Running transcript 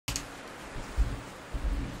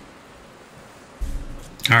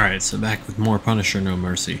Alright, so back with more Punisher No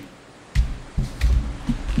Mercy.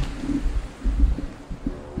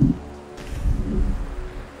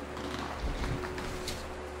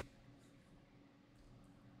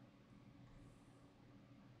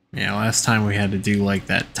 Yeah, last time we had to do like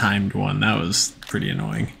that timed one. That was pretty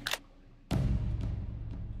annoying.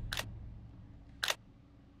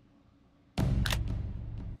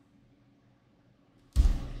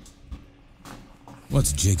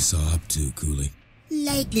 What's Jigsaw up to, Cooley?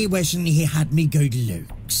 Lately wishing he had me good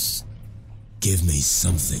looks. Give me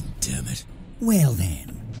something, damn it. Well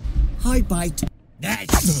then, how about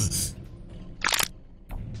that?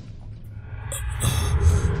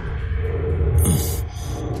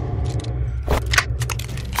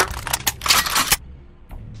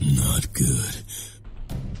 Not good.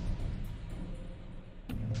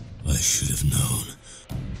 I should have known.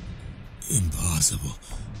 Impossible.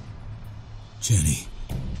 Jenny,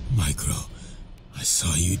 Micro, I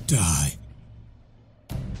saw you die.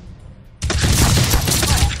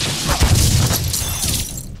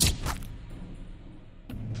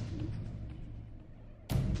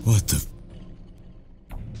 What the...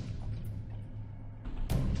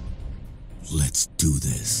 Let's do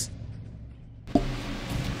this.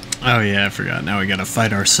 Oh yeah, I forgot. Now we gotta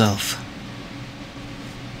fight ourselves.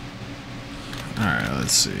 Alright,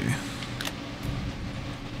 let's see.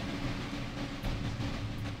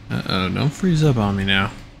 Uh-oh, don't freeze up on me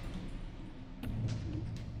now.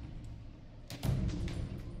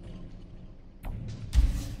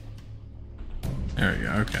 There we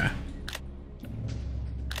go, okay.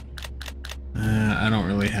 I don't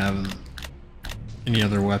really have any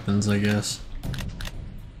other weapons, I guess.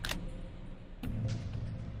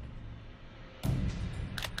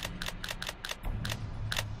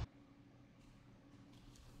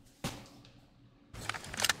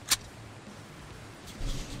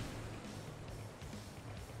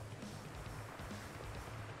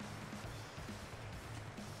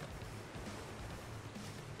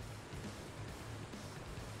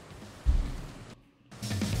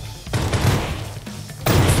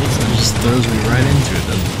 Just throws me right into it,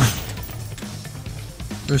 doesn't it?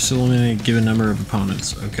 First eliminate a given number of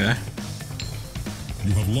opponents, okay.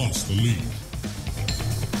 You have lost the lead.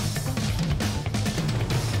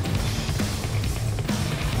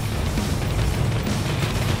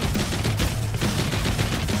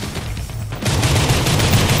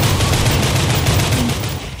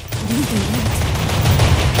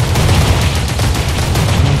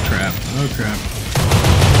 Oh crap, oh crap.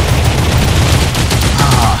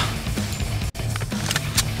 Ah!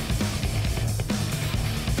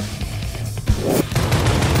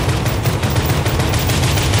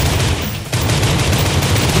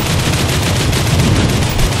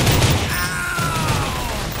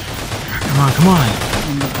 Come on, come on!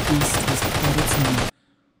 And the beast has caught its meat.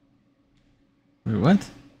 Wait, what?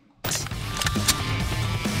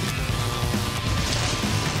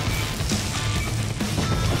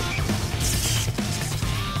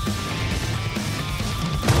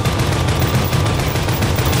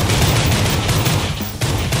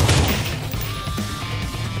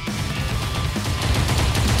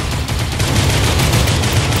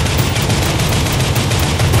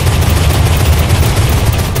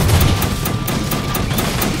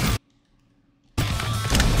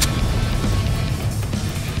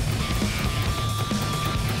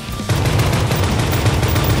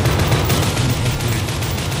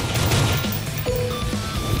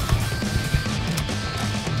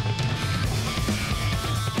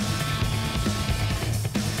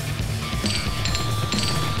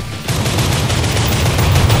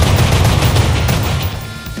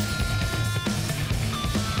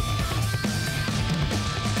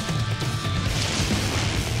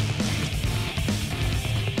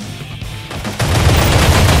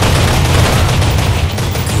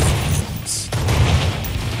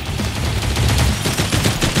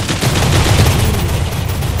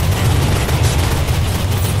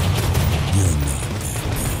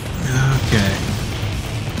 Okay.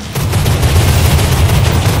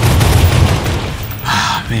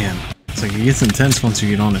 Ah, man. It's like it gets intense once you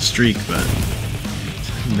get on a streak, but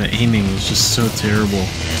the aiming is just so terrible.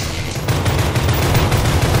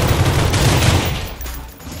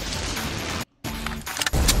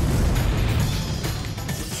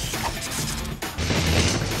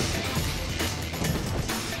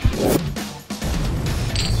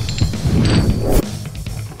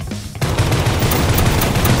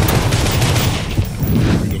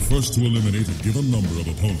 Be the first to eliminate a given number of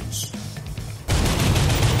opponents.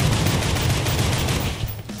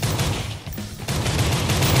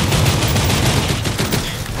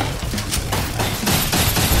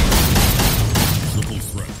 Triple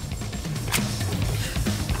threat.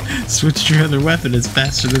 Switch to your other weapon, it's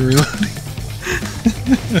faster than reloading.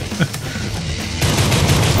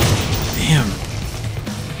 Damn.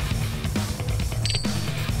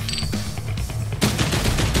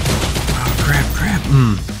 Oh, crap.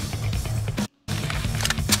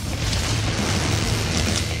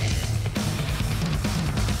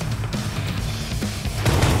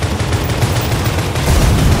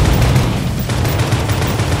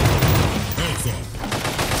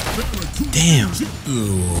 Damn.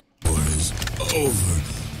 The war is over.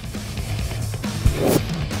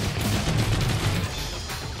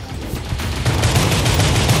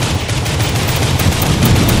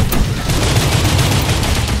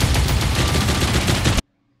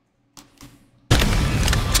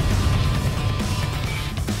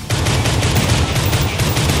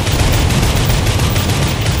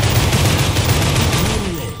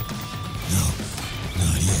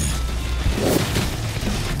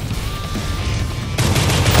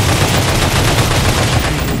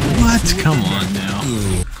 What? Come on now.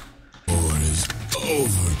 The war is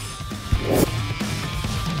over.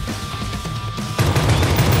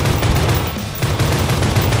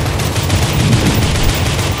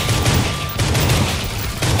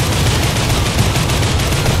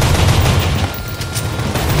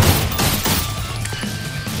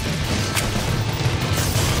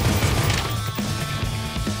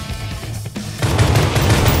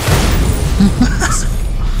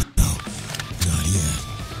 Not yet.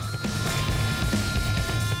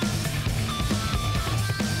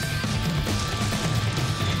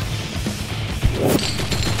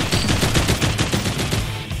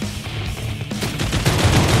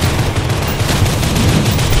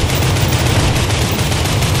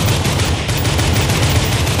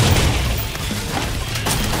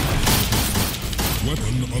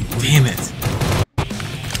 Weapon upgrade. Damn it.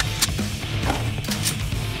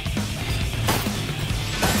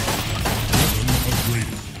 Weapon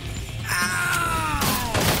upgraded.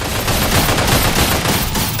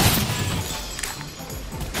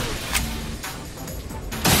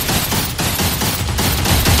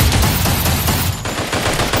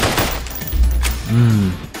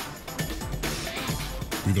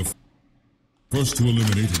 Be the first to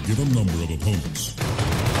eliminate a given number of opponents.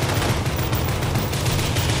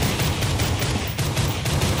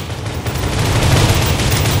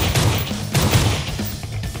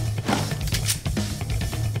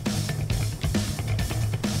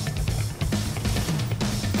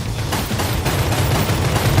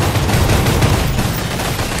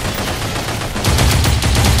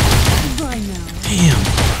 Goodbye now. Damn.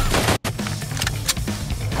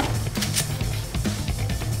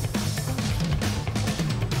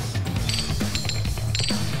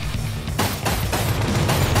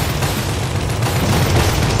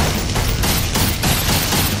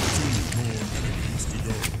 More enemies to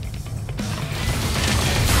go.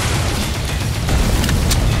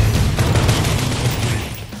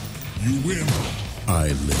 You win. I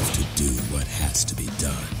live to do what has to be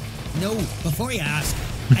done. No, before you ask,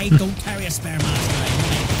 I don't carry a spare master.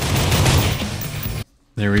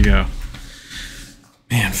 There we go.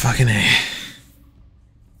 Man, fucking A.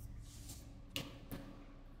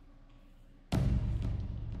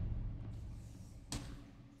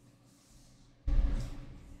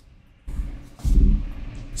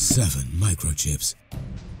 Seven microchips,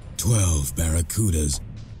 12 barracudas,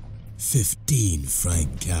 15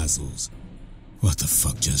 Frank Castles. What the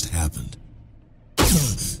fuck just happened?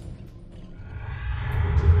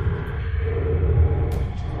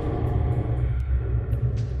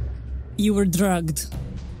 You were drugged.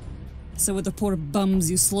 So were the poor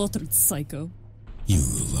bums you slaughtered, psycho. You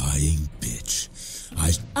lying bitch.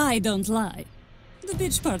 I don't lie. The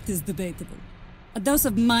bitch part is debatable. A dose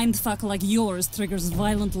of mindfuck like yours triggers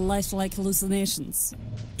violent lifelike hallucinations.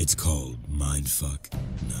 It's called mindfuck.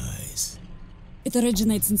 Nice. It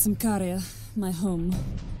originates in Symkaria, my home.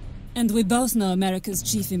 And we both know America's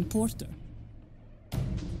chief importer.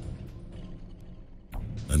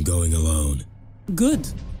 I'm going alone.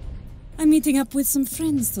 Good. I'm meeting up with some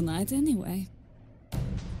friends tonight anyway.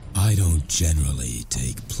 I don't generally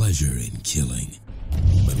take pleasure in killing,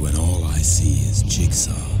 but when all I see is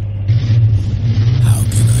Jigsaw, how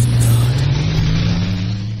can I not?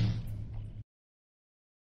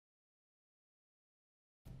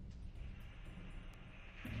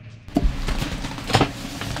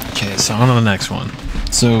 Okay, so on to the next one.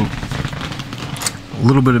 So, a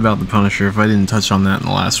little bit about the Punisher, if I didn't touch on that in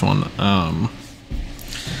the last one.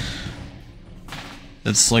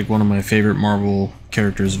 It's like one of my favorite Marvel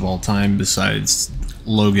characters of all time, besides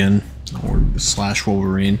Logan or /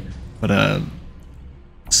 Wolverine. But,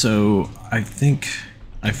 so, I think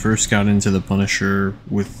I first got into the Punisher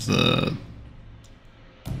with I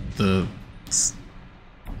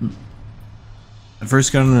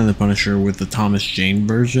first got into the Punisher with the Thomas Jane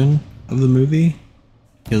version of the movie,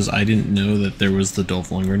 because I didn't know that there was the Dolph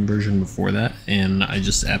Lundgren version before that, and I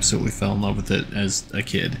just absolutely fell in love with it as a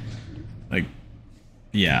kid. Like,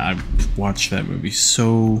 yeah, I've watched that movie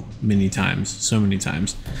so many times,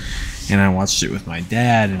 and I watched it with my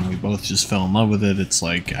dad, and we both just fell in love with it. It's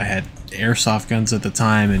like I had airsoft guns at the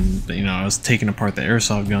time, and you know, I was taking apart the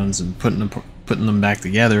airsoft guns and putting them back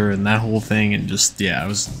together, and that whole thing, and just, yeah, I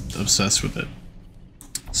was obsessed with it.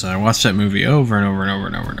 So I watched that movie over and over and over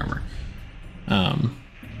and over and over.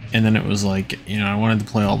 And then it was like, you know, I wanted to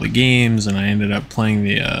play all the games, and I ended up playing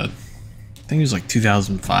the, I think it was like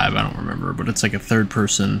 2005, I don't remember, but it's like a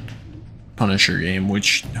third-person Punisher game,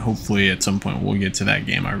 which hopefully at some point we'll get to that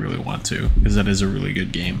game. I really want to, because that is a really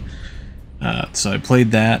good game. So I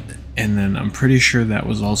played that, and then I'm pretty sure that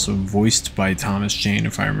was also voiced by Thomas Jane,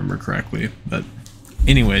 if I remember correctly. But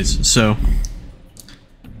anyways, so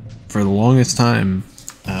for the longest time,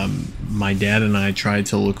 my dad and I tried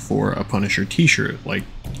to look for a Punisher t-shirt, like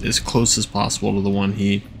as close as possible to the one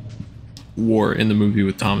he wore in the movie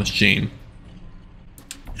with Thomas Jane,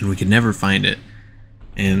 and we could never find it.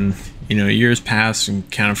 And you know, years passed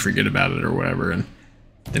and kind of forget about it or whatever, and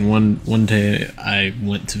then one day I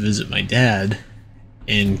went to visit my dad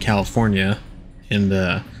in California, and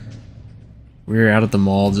we were out at the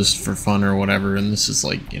mall just for fun or whatever, and this is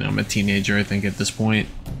like, you know, I'm a teenager, I think, at this point.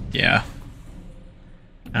 Yeah.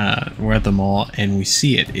 We're at the mall and we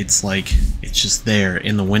see it. It's like, it's just there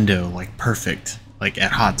in the window, like perfect, like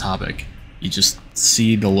at Hot Topic. You just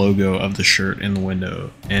see the logo of the shirt in the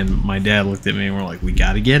window, and my dad looked at me and we're like, we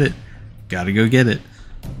gotta get it, gotta go get it.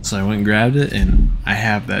 So I went and grabbed it, and I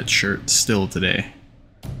have that shirt still today.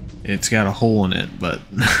 It's got a hole in it, but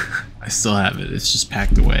I still have it. It's just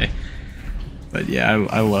packed away. But yeah,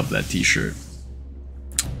 I love that t-shirt.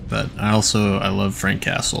 But I love Frank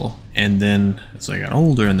Castle. And then as I got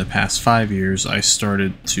older, in the past 5 years, I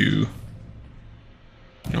started to, you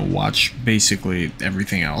know, watch basically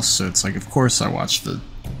everything else. So it's like, of course I watched the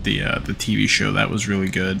TV show. That was really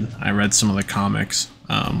good. I read some of the comics.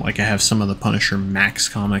 Like I have some of the Punisher Max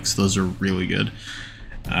comics. Those are really good.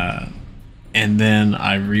 And then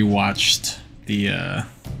I rewatched the,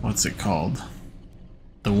 what's it called?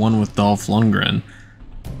 The one with Dolph Lundgren.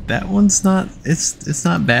 That one's not, it's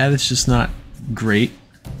not bad. It's just not great.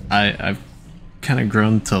 I've kind of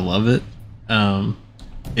grown to love it.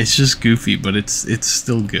 It's just goofy, but it's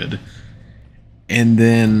still good. And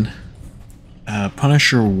then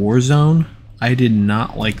Punisher Warzone, I did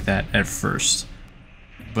not like that at first,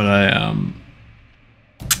 but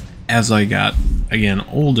as I got, again,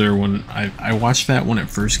 older, when I watched that when it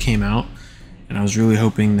first came out, and I was really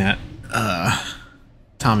hoping that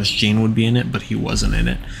Thomas Jane would be in it, but he wasn't in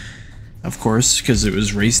it, of course, because it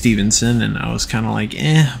was Ray Stevenson, and I was kind of like,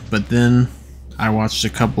 eh. But then I watched a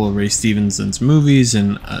couple of Ray Stevenson's movies,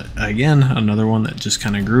 and again, another one that just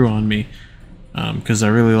kind of grew on me, because I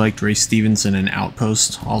really liked Ray Stevenson in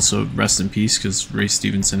Outpost. Also, rest in peace, because Ray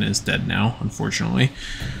Stevenson is dead now, unfortunately.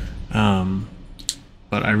 But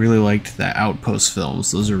I really liked the Outpost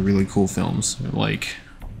films. Those are really cool films. Like,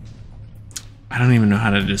 I don't even know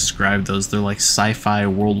how to describe those. They're like sci-fi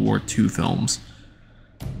World War II films.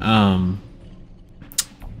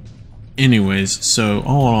 Anyways, so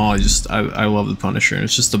all in all, I love the Punisher, and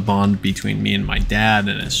it's just a bond between me and my dad,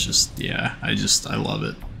 and it's just, yeah, I love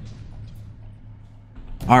it.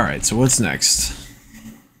 Alright, so what's next?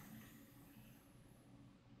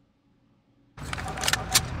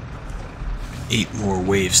 Eight more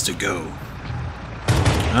waves to go.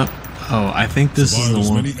 Oh, I think this is the one.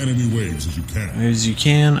 Survive as many enemy waves as you can. As you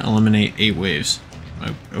can, eliminate 8 waves.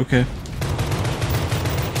 Okay.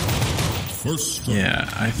 First strike. Yeah,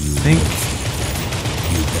 I think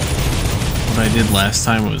what I did last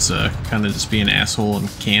time was kind of just be an asshole in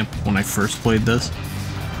camp when I first played this.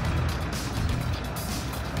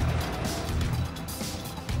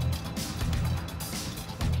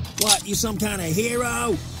 What, you some kind of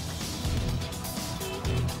hero?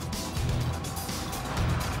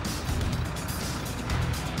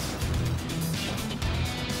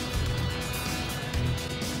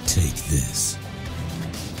 Take this.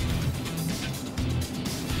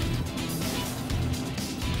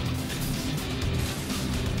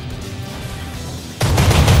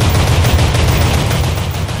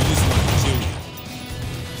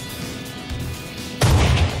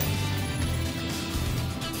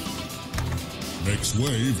 Next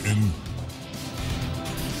wave in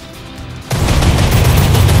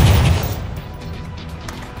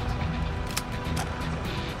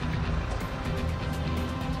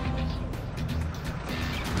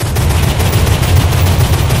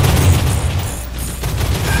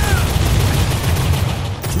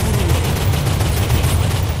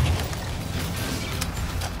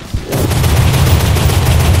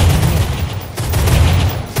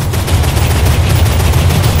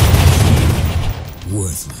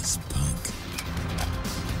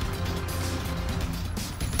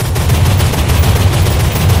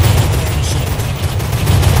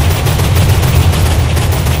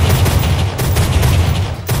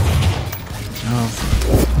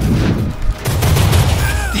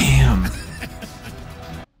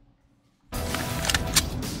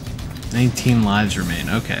 19 lives remain.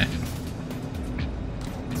 Okay.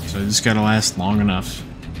 So I just gotta last long enough.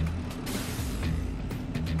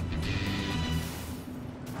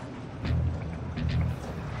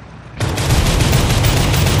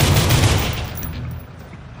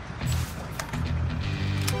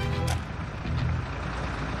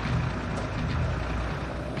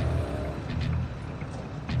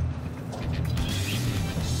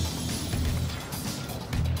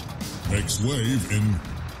 Next wave in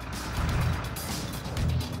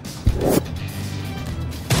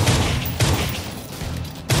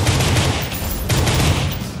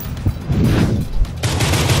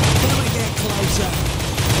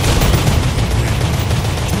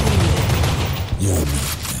 'You're not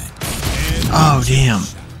that. Oh, damn.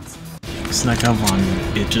 Snuck up on me,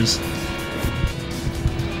 bitches.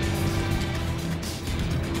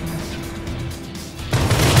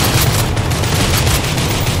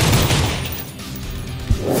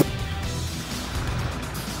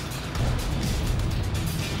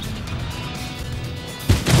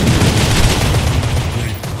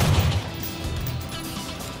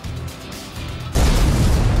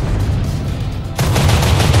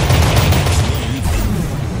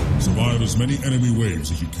 survive as many enemy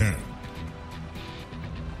waves as you can.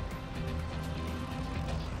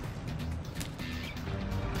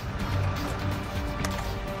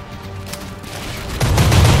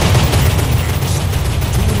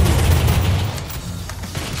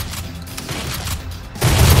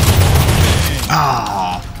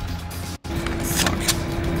 Ah, fuck.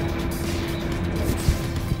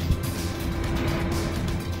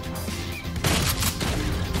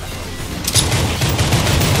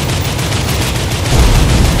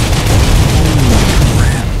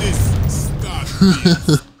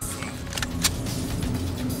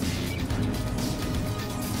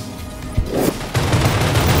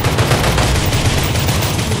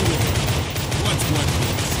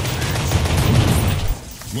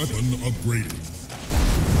 Weapon upgraded.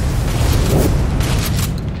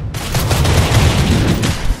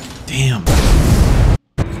 Damn.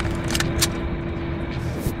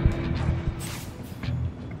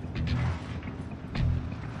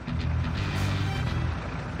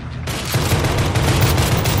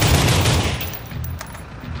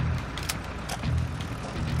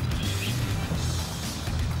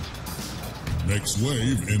 Next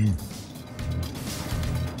wave in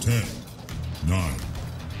 10, 9,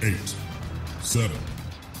 8, 7,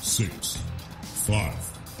 6, 5,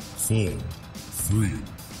 4, 3,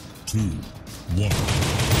 2, 1.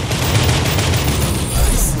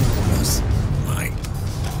 Life was mine.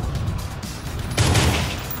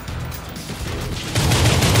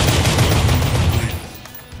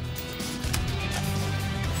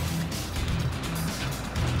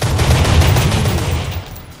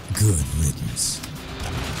 Good riddance.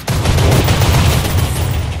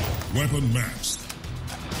 Weapon maxed.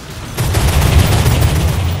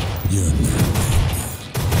 You're not that good.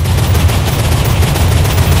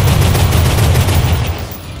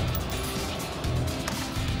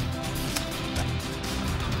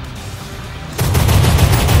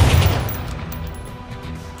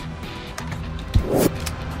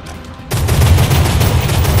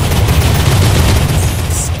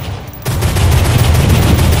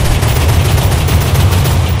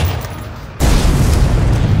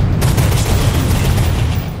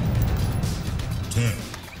 10,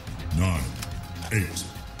 9, 8,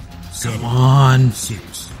 7, Come on.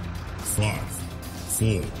 6, 5,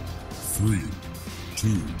 4, 3, 2,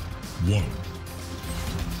 1.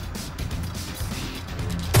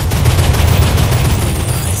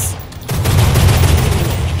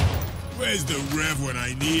 Where's the Rev when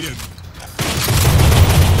I need him?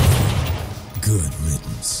 Good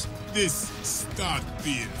riddance. This start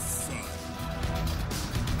being fun.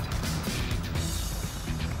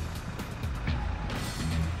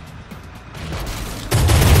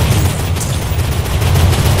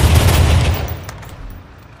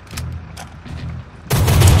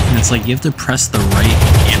 And it's like you have to press the right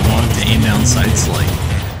analog to aim down sights, like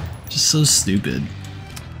just so stupid.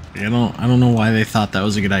 I don't know why they thought that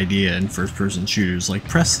was a good idea in first person shooters. Like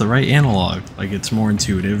press the right analog, like it's more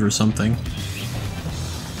intuitive or something.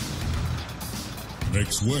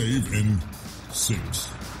 Next wave in 6,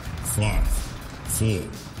 5, 4,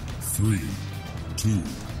 3, 2,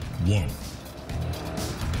 1.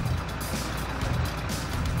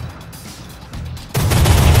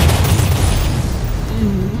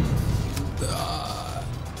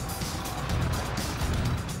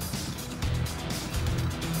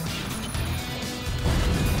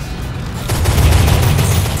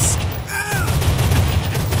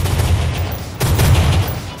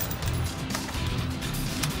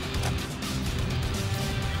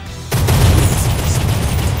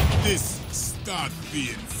 Stop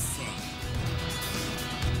being fun.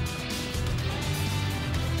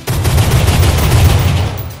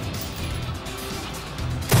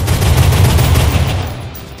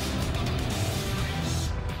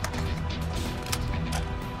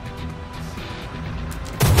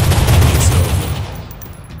 It's over.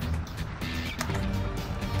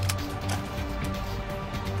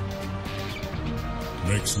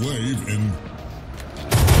 Next wave in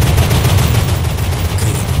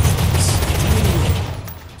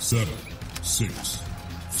 7, 6.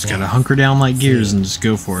 Just gotta hunker down like Gears and just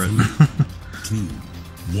go for it. 2,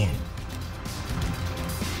 1.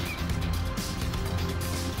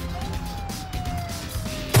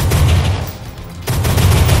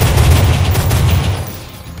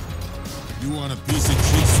 You want a piece of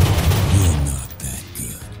jigsaw? You're not that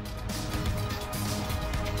good.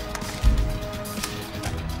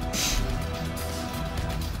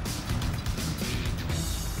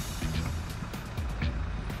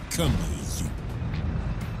 Come here, you.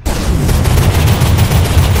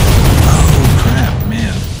 Oh crap,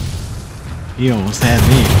 man. He almost had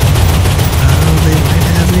me. Oh, they might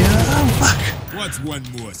have me. Oh, fuck. What's one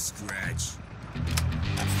more scratch?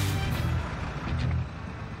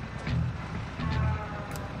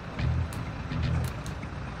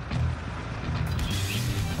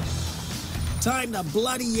 Time to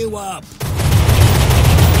bloody you up.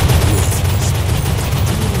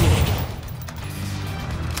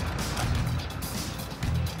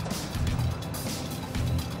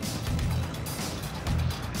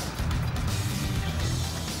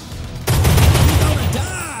 You're gonna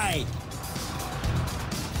die.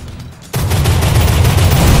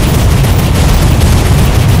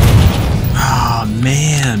 Oh,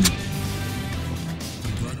 man.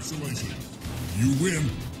 Congratulations. You win.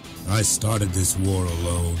 I started this war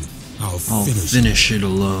alone. I'll I'll finish it. it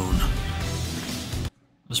alone.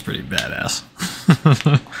 That's pretty badass.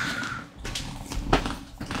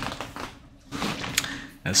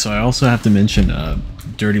 And so I also have to mention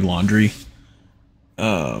Dirty Laundry.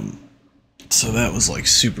 So that was like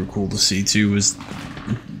super cool to see too, was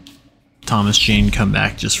Thomas Jane come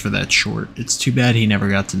back just for that short. It's too bad he never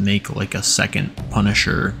got to make like a second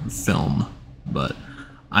Punisher film, but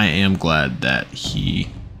I am glad that he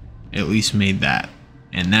at least made that.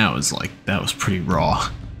 And that was pretty raw.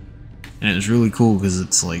 And it was really cool because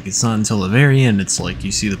it's like, it's not until the very end, it's like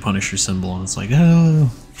you see the Punisher symbol and it's like,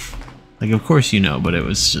 oh, like of course you know, but it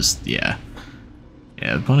was just, yeah.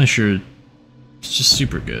 Yeah, the Punisher is just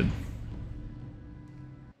super good.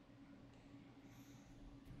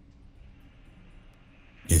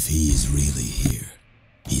 If he's really here,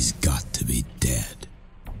 he's got to be dead.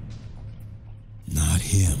 Not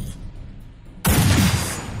him.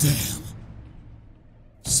 Damn.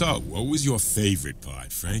 So, what was your favorite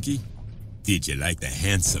part, Frankie? Did you like the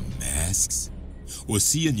handsome masks? Or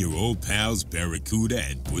seeing your old pals Barracuda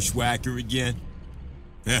and Bushwhacker again?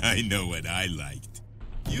 I know what I liked.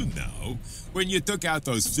 You know, when you took out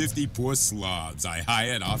those 50 poor slobs I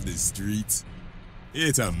hired off the streets.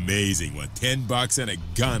 It's amazing what $10 and a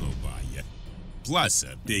gun will buy you. Plus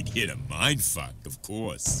a big hit of mindfuck, of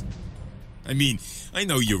course. I mean, I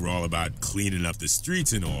know you're all about cleaning up the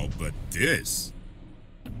streets and all, but this...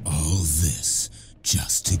 All this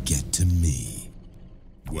just to get to me.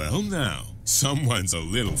 Well now, someone's a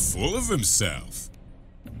little full of himself.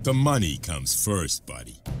 The money comes first,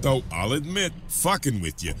 buddy. Though I'll admit, fucking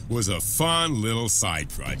with you was a fun little side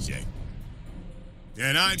project.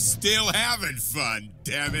 And I'm still having fun,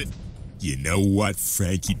 damn it. You know what,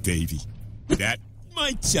 Frankie, baby? That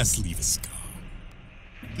might just leave a scar.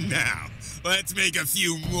 Now, let's make a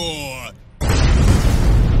few more.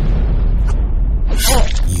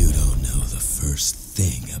 You don't know the first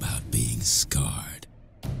thing about being scarred.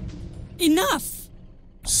 Enough!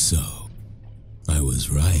 So, I was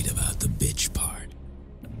right about the bitch part.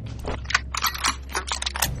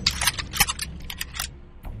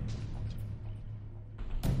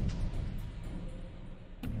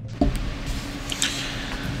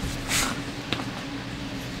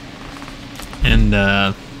 And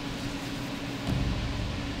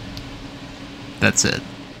that's it.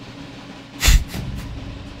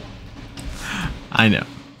 I know.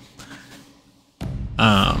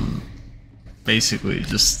 Basically, it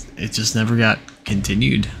just never got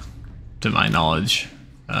continued, to my knowledge.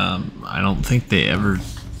 I don't think they ever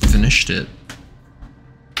finished it.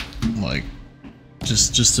 Like,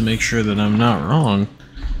 just to make sure that I'm not wrong.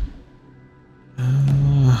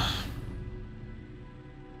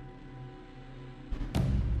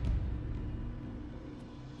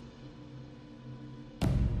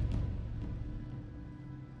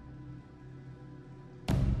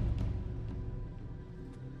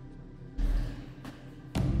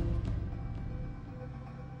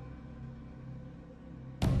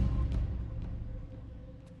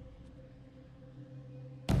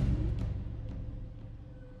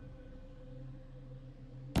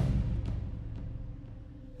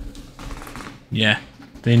 Yeah,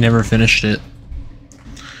 they never finished it.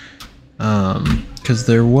 Because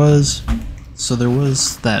there was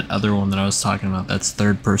that other one that I was talking about that's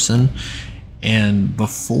third person, and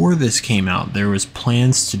before this came out there was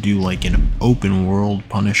plans to do like an open world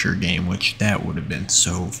Punisher game, which that would have been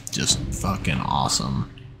so just fucking awesome.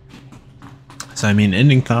 So I mean,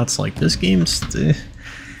 ending thoughts, like this game's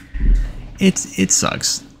it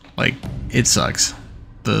sucks. Like, it sucks.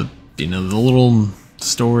 The little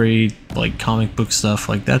story, like comic book stuff,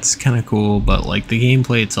 like that's kind of cool, but like the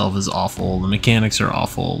gameplay itself is awful. The mechanics are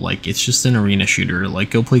awful. Like, it's just an arena shooter. Like,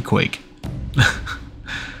 go play Quake.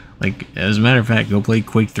 Like, as a matter of fact, go play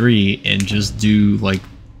Quake 3 and just do like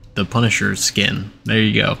the Punisher skin. There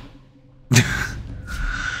you go.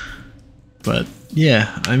 But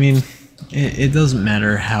yeah, I mean, it doesn't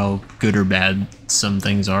matter how good or bad some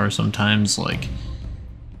things are. Sometimes, like,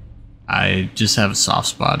 I just have a soft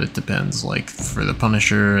spot. It depends. Like, for the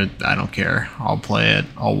Punisher, I don't care. I'll play it.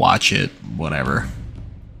 I'll watch it. Whatever.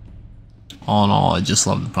 All in all, I just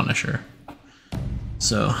love the Punisher.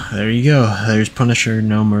 So, there you go. There's Punisher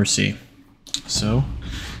No Mercy. So,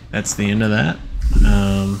 that's the end of that.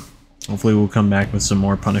 Hopefully we'll come back with some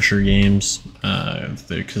more Punisher games.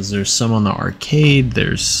 Because there's some on the arcade.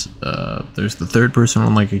 There's the third person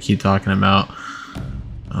one like I keep talking about.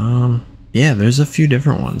 Yeah, there's a few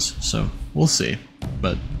different ones, so we'll see.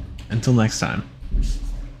 But until next time.